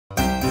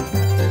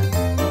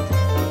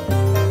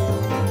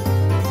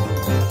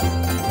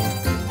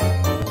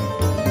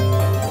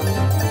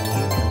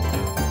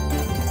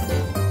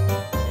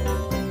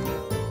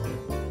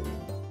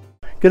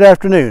Good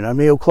afternoon. I'm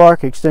Neil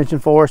Clark, Extension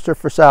Forester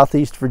for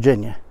Southeast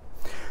Virginia.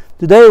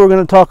 Today we're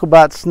going to talk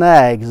about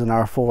snags in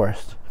our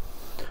forest.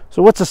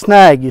 So what's a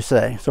snag, you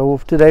say? So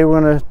today we're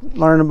going to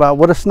learn about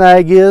what a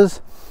snag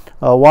is,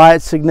 why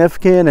it's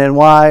significant, and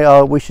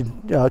why we should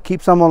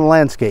keep some on the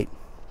landscape.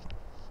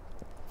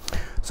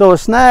 So a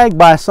snag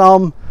by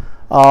some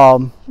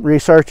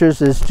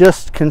researchers is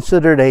just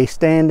considered a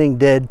standing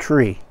dead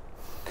tree.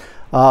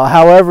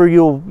 However,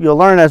 you'll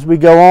learn as we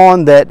go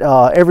on that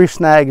every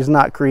snag is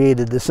not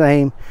created the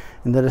same,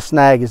 and that a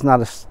snag is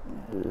not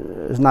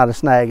a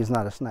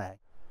snag.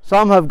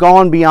 Some have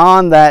gone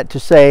beyond that to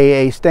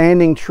say a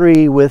standing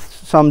tree with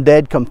some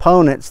dead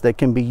components that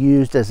can be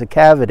used as a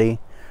cavity,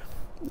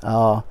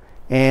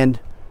 and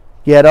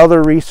yet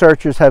other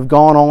researchers have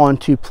gone on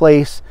to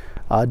place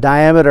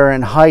diameter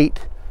and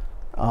height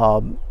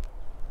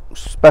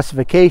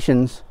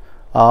specifications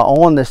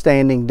on the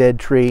standing dead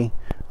tree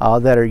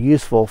that are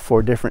useful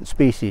for different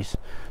species.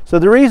 So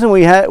the reason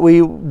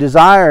we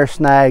desire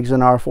snags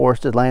in our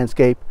forested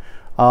landscape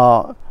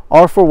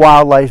are for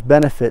wildlife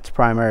benefits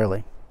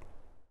primarily.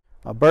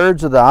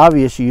 Birds are the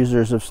obvious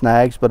users of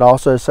snags, but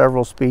also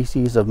several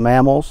species of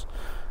mammals,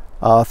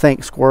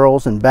 think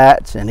squirrels and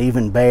bats and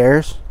even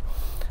bears,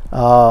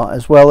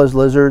 as well as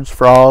lizards,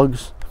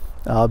 frogs,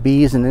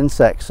 bees and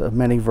insects of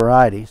many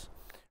varieties.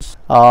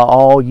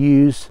 All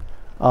use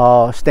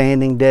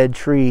standing dead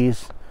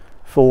trees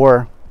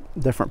for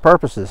different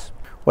purposes,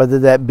 whether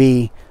that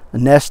be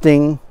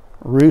nesting,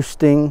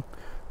 roosting,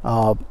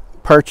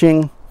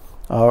 perching,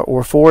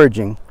 or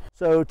foraging.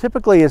 So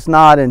typically it's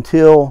not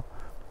until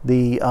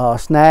the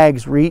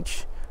snags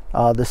reach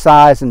the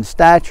size and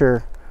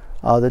stature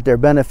that they're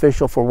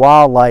beneficial for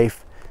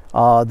wildlife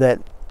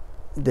that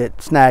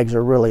snags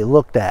are really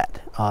looked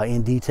at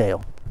in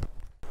detail.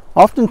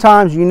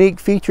 Oftentimes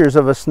unique features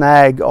of a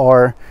snag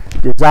are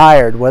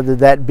desired, whether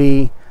that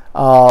be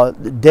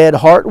dead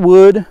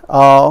heartwood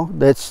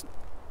that's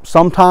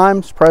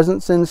sometimes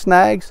present in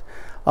snags,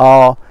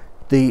 whether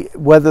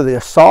the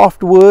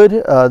soft wood,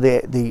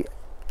 the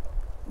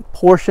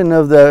portion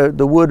of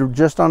the wood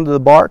just under the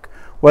bark,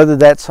 whether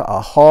that's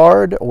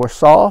hard or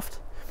soft,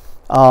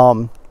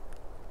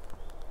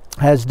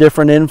 has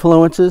different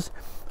influences.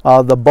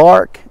 The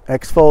bark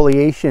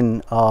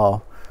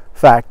exfoliation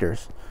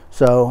factors.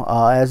 So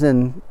as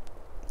in,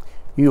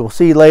 you will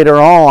see later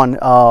on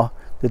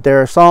that there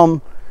are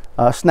some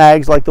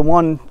snags, like the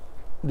one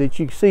that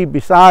you see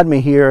beside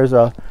me here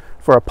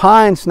for a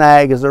pine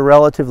snag is a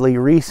relatively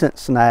recent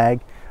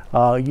snag.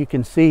 You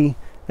can see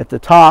at the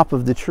top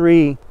of the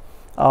tree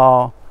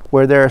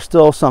where there are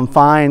still some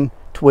fine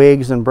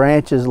twigs and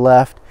branches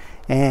left,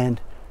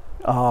 and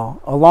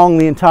along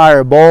the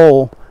entire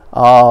bole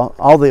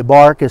all the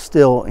bark is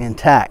still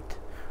intact.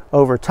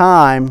 Over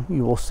time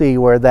you will see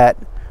where that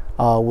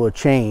will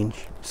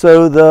change.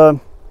 So the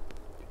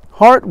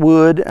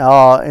heartwood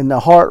and the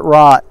heart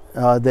rot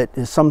that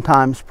is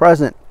sometimes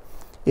present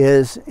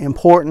is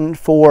important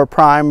for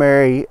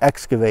primary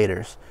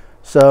excavators.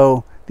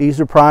 So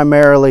these are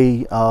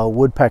primarily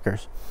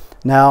woodpeckers.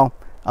 Now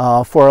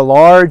for a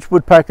large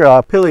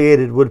woodpecker,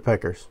 pileated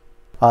woodpeckers,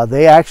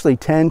 they actually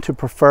tend to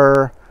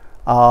prefer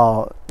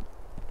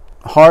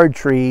hard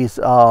trees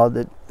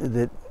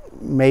that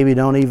maybe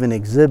don't even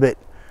exhibit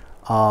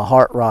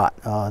heart rot.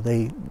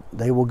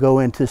 They will go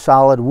into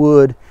solid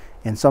wood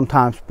and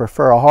sometimes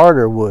prefer a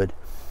harder wood.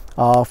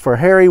 For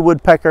hairy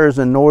woodpeckers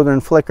and northern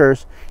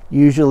flickers,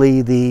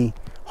 usually the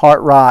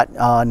heart rot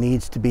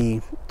needs to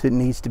be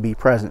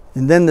present.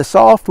 And then the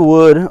soft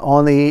wood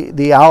on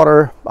the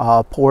outer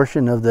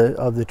portion of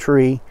the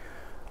tree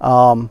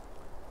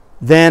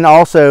then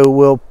also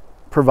will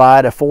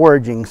provide a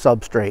foraging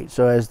substrate.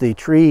 So as the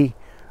tree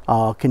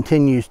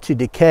continues to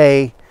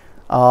decay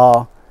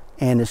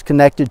and is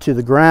connected to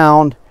the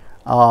ground,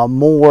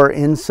 more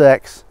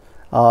insects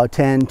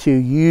tend to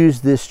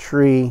use this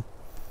tree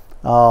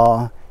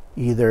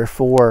either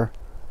for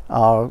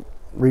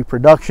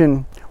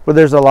reproduction, where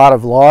there's a lot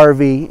of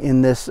larvae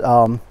in this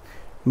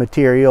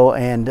material,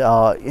 and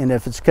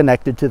if it's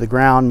connected to the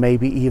ground,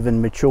 maybe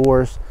even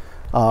mature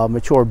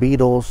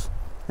beetles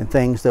and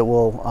things that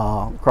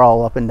will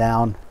crawl up and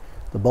down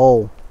the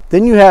bole.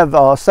 Then you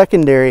have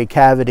secondary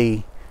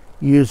cavity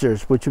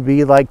users, which would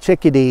be like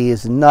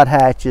chickadees and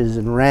nuthatches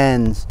and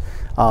wrens,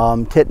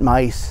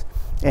 titmice,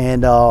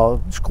 and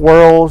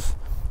squirrels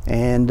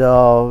and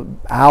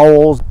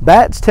owls.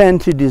 Bats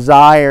tend to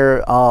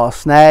desire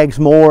snags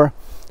more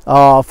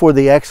for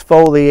the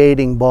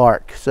exfoliating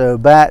bark. So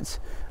bats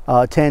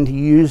tend to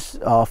use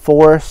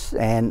forests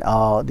and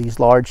these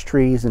large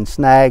trees and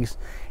snags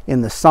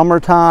in the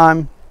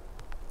summertime,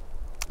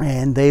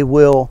 and they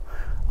will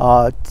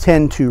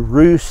tend to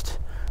roost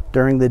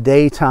during the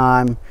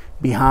daytime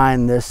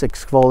behind this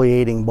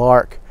exfoliating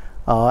bark,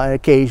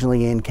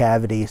 occasionally in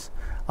cavities.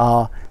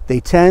 They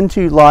tend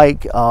to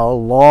like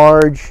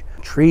large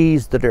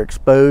trees that are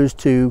exposed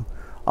to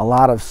a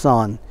lot of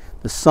sun.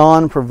 The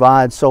sun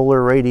provides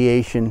solar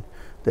radiation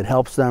that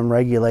helps them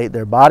regulate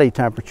their body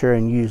temperature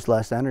and use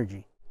less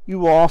energy. You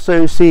will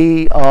also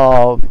see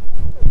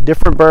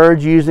different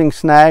birds using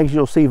snags.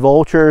 You'll see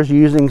vultures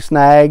using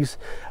snags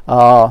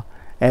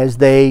as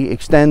they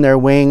extend their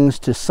wings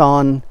to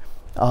sun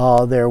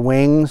their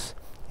wings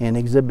and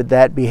exhibit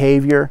that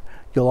behavior.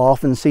 You'll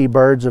often see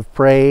birds of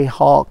prey,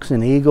 hawks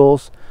and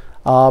eagles,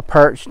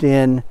 perched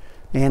in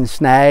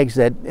snags.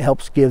 That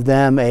helps give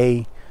them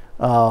a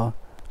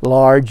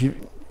large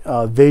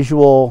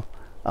visual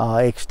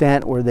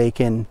extent where they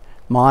can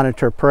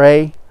monitor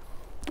prey.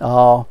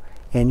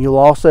 And you'll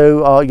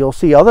also you'll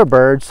see other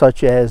birds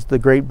such as the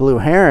great blue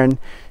heron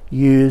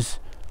use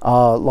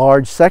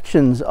large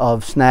sections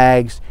of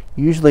snags,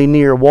 usually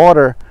near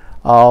water,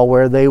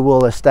 where they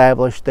will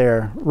establish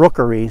their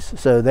rookeries,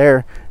 so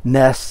their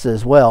nests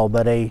as well.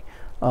 But an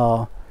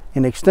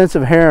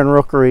extensive heron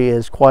rookery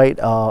is quite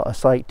a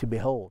sight to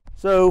behold.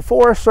 So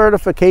forest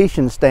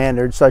certification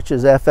standards such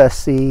as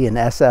FSC and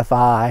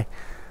SFI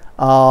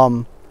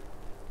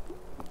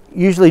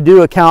usually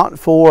do account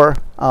for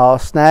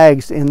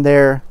snags in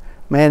their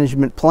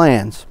management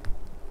plans.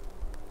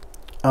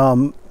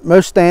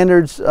 Most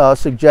standards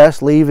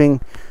suggest leaving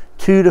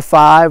 2 to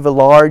 5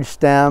 large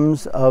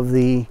stems of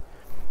the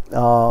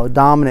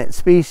dominant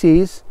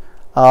species,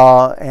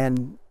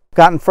 and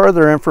gotten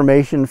further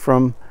information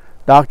from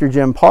Dr.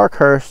 Jim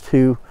Parkhurst,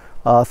 who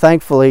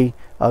thankfully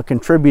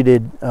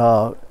contributed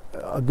a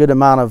good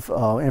amount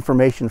of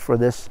information for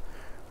this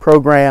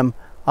program,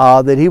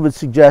 that he would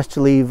suggest to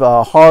leave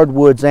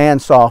hardwoods and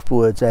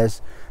softwoods,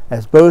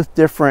 as both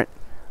different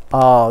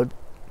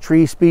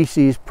tree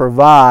species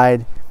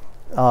provide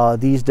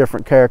these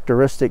different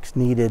characteristics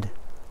needed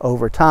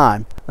over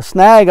time. A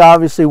snag,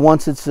 obviously,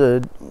 once it's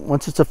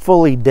a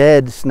fully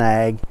dead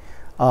snag,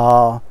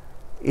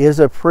 is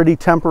a pretty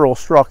temporal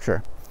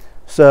structure.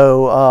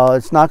 So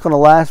it's not going to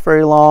last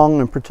very long,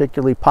 and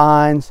particularly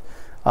pines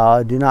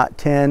do not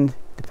tend,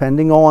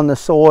 depending on the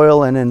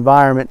soil and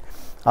environment,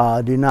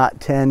 do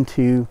not tend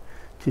to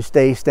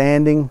stay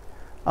standing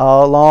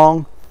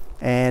long.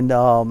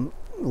 And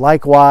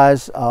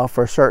likewise,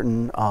 for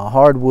certain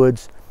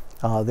hardwoods,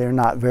 they're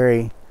not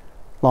very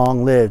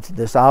long-lived.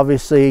 This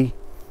obviously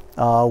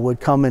would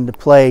come into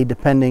play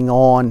depending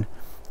on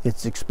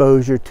its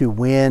exposure to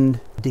wind,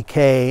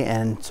 decay,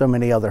 and so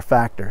many other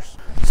factors.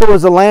 So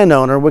as a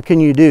landowner, what can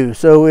you do?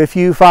 So if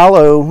you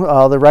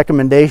follow the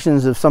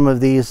recommendations of some of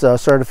these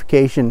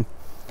certification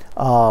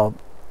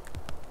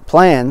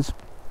plans,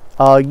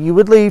 you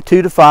would leave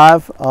 2 to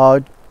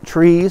 5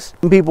 trees.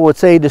 Some people would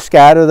say to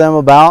scatter them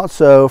about.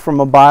 So from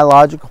a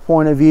biological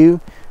point of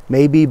view,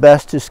 may be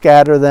best to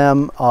scatter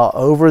them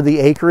over the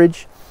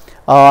acreage.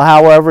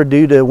 However,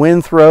 due to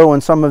wind throw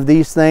and some of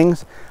these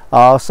things,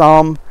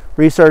 some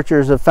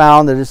researchers have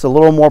found that it's a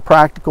little more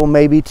practical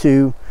maybe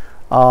to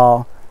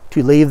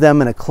leave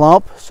them in a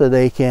clump so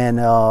they can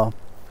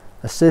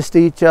assist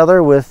each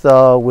other with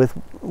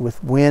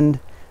wind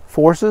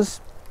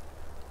forces.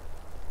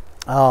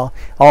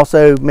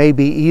 Also, may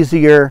be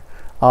easier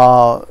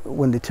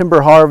when the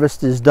timber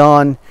harvest is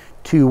done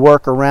to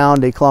work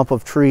around a clump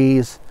of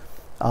trees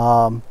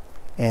and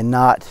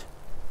not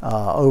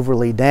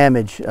overly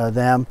damage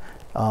them.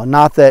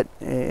 Not that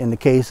in the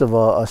case of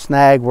a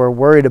snag we're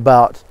worried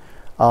about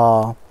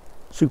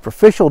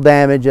superficial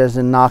damage, as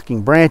in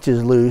knocking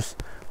branches loose,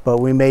 but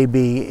we may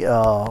be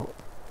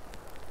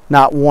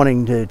not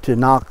wanting to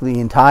knock the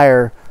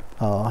entire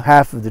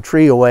half of the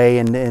tree away,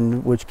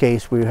 in which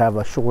case we have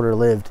a shorter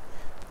lived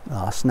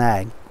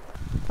snag.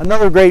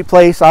 Another great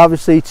place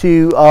obviously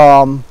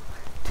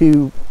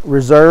to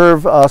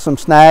reserve some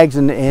snags,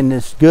 and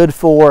it's good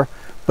for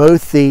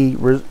both the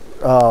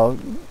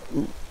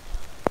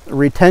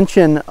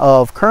retention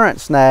of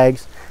current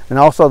snags and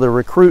also the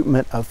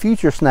recruitment of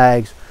future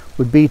snags,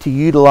 would be to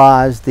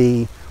utilize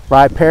the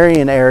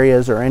riparian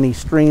areas or any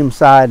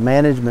stream-side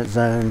management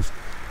zones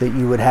that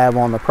you would have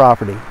on the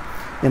property.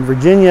 In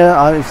Virginia,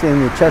 obviously in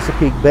the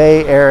Chesapeake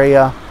Bay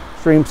area,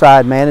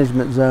 stream-side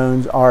management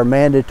zones are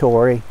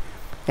mandatory,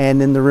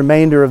 and in the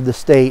remainder of the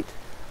state,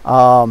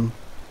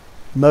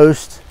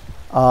 most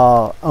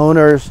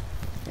owners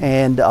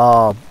and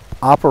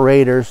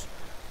operators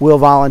will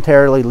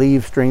voluntarily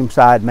leave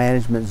stream-side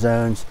management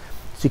zones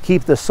to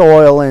keep the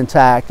soil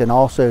intact and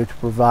also to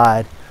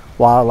provide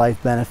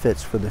wildlife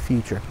benefits for the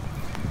future.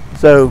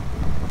 So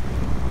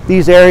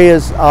these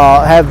areas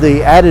have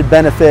the added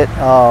benefit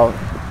of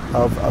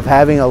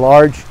having a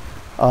large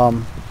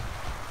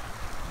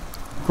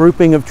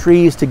grouping of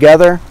trees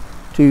together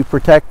to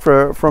protect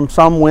from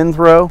some wind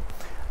throw,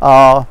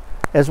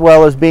 as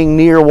well as being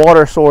near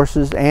water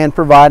sources and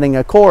providing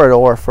a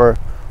corridor for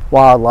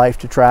wildlife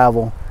to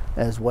travel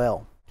as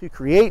well. To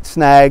create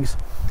snags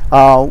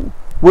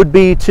would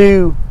be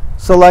to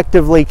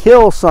selectively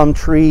kill some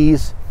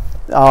trees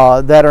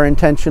that are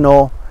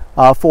intentional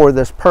for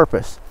this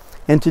purpose.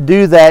 And to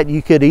do that,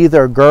 you could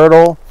either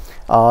girdle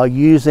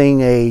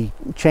using a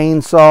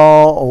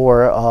chainsaw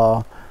or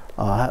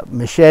a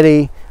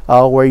machete,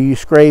 where you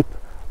scrape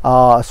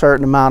a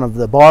certain amount of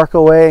the bark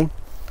away.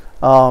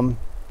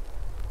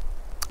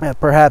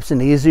 Perhaps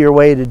an easier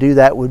way to do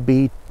that would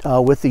be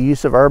with the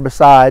use of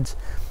herbicides,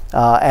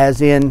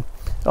 as in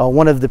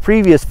one of the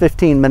previous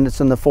 15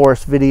 Minutes in the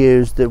Forest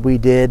videos that we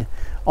did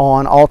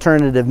on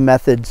alternative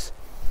methods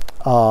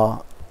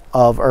of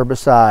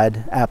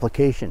herbicide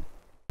application.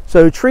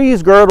 So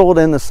trees girdled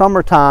in the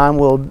summertime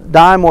will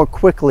die more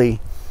quickly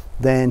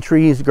than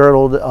trees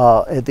girdled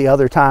at the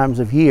other times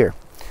of year.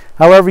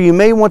 However, you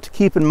may want to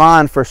keep in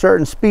mind for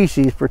certain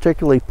species,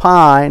 particularly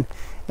pine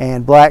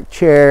and black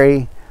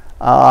cherry,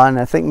 and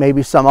I think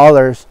maybe some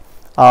others,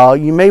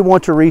 you may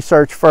want to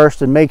research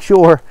first and make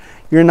sure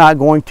you're not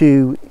going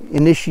to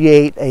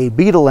initiate a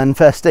beetle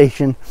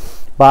infestation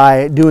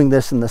by doing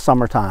this in the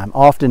summertime.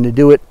 Often to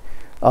do it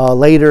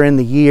later in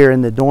the year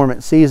in the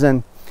dormant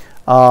season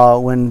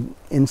when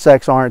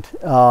insects aren't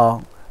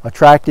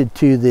attracted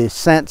to the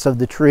scents of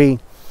the tree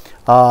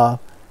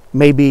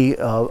may be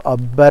a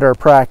better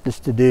practice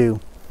to do.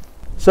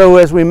 So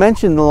as we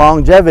mentioned, the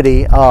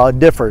longevity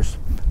differs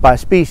by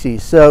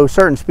species. So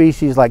certain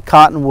species like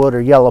cottonwood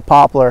or yellow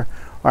poplar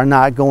are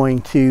not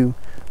going to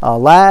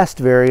last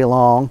very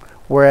long,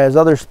 whereas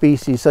other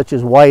species such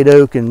as white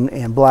oak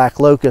and black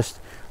locust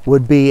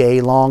would be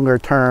a longer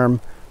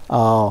term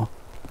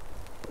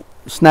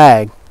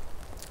snag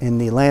in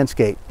the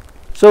landscape.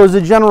 So as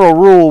a general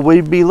rule,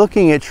 we'd be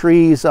looking at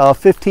trees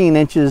 15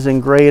 inches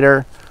and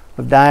greater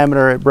of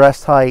diameter at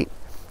breast height,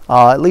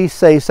 at least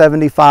say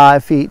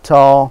 75 feet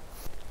tall.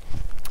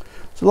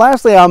 So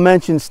lastly, I'll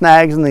mention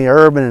snags in the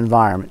urban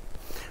environment.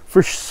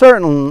 For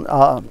certain,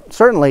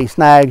 certainly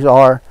snags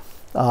are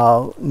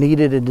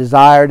needed and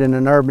desired in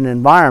an urban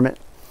environment.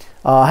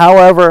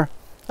 However,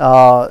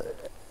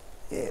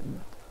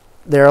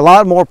 they're a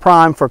lot more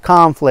prime for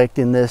conflict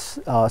in this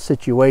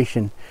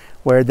situation,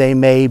 where they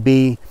may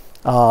be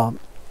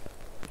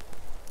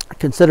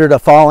considered a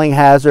falling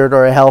hazard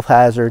or a health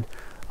hazard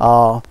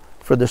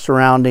for the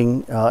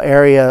surrounding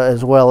area,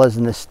 as well as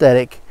an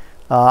aesthetic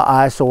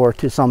eyesore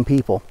to some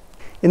people.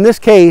 In this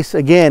case,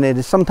 again, it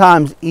is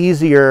sometimes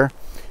easier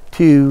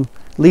to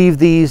leave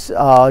these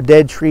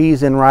dead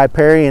trees in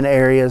riparian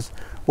areas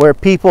where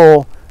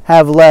people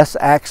have less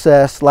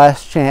access,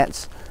 less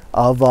chance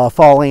of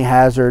falling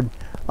hazard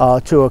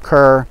to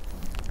occur,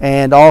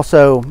 and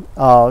also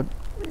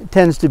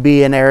tends to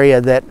be an area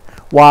that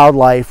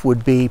wildlife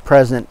would be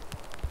present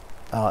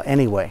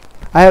anyway.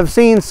 I have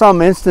seen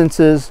some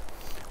instances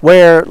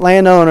where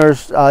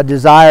landowners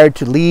desired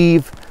to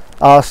leave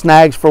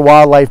snags for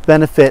wildlife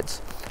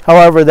benefits.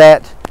 However,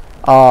 that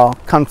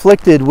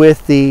conflicted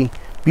with the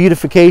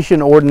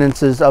beautification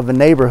ordinances of a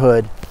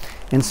neighborhood.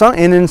 In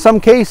some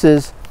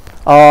cases,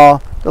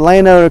 the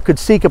landowner could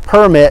seek a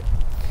permit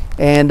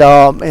and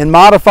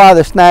modify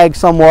the snag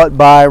somewhat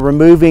by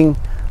removing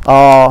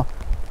the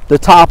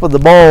top of the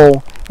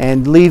bowl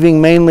and leaving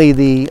mainly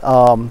the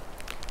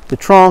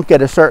trunk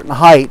at a certain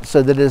height,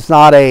 so that it's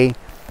not a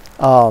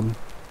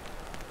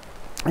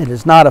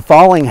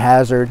falling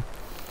hazard,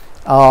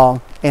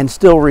 and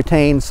still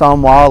retain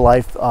some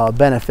wildlife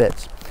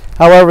benefits.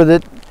 However,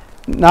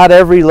 not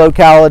every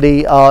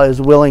locality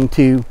is willing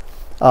to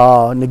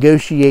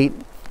negotiate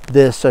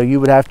this, so you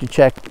would have to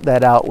check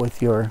that out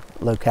with your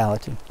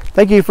locality.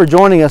 Thank you for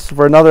joining us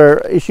for another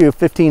issue of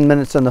 15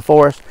 Minutes in the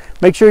Forest.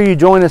 Make sure you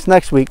join us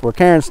next week, where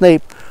Karen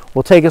Snape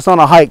will take us on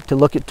a hike to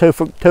look at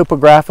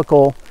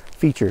topographical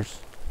features.